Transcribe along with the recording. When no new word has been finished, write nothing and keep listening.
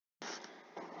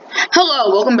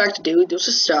Hello, welcome back to Daily Dose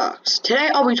of Stocks. Today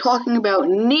I'll be talking about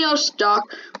NIO stock,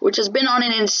 which has been on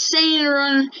an insane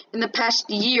run in the past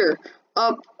year,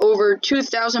 up over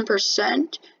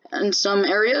 2,000% in some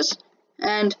areas,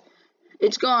 and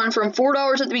it's gone from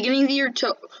 $4 at the beginning of the year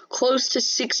to close to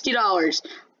 $60,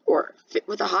 or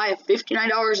with a high of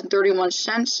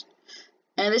 $59.31,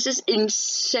 and this is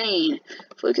insane.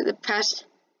 If you look at the past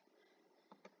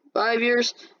 5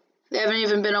 years, they haven't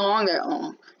even been along that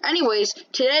long. Anyways,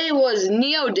 today was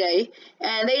NIO Day,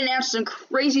 and they announced some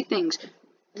crazy things.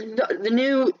 The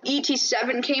new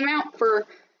ET7 came out for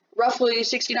roughly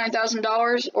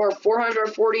 $69,000 or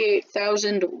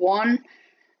 448,001.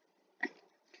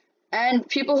 And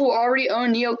people who already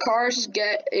own NIO cars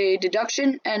get a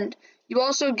deduction, and you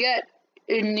also get,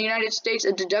 in the United States,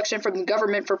 a deduction from the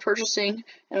government for purchasing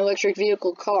an electric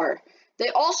vehicle car. They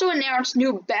also announced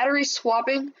new battery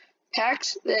swapping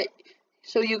packs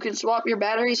so you can swap your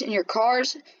batteries in your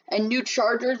cars, and new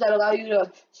chargers that allow you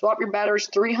to swap your batteries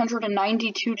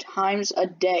 392 times a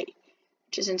day,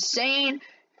 which is insane.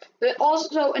 They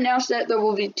also announced that there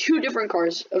will be two different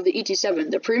cars of the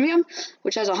ET7, the Premium,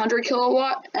 which has 100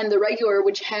 kilowatt, and the regular,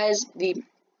 which has the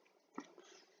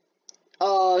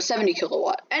 70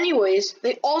 kilowatt. Anyways,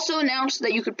 they also announced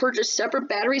that you could purchase separate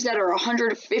batteries that are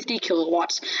 150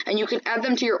 kilowatts, and you can add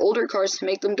them to your older cars to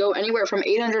make them go anywhere from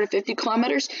 850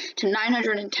 kilometers to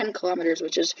 910 kilometers,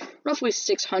 which is roughly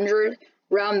 600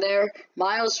 around there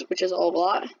miles, which is a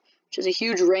lot, which is a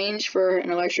huge range for an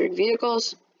electric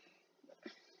vehicles.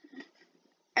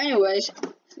 Anyways,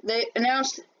 they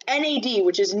announced NAD,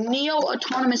 which is NIO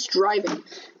Autonomous Driving.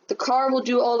 The car will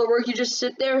do all the work. You just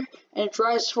sit there and it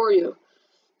drives for you.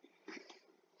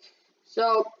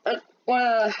 So, one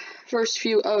of the first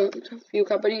few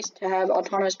companies to have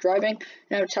autonomous driving.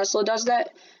 Tesla does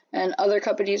that, and other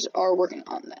companies are working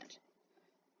on that.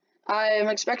 I am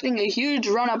expecting a huge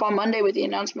run-up on Monday with the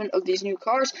announcement of these new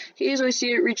cars. You easily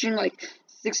see it reaching like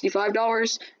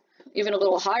 $65, even a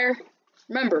little higher.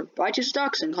 Remember, buy two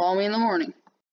stocks and call me in the morning.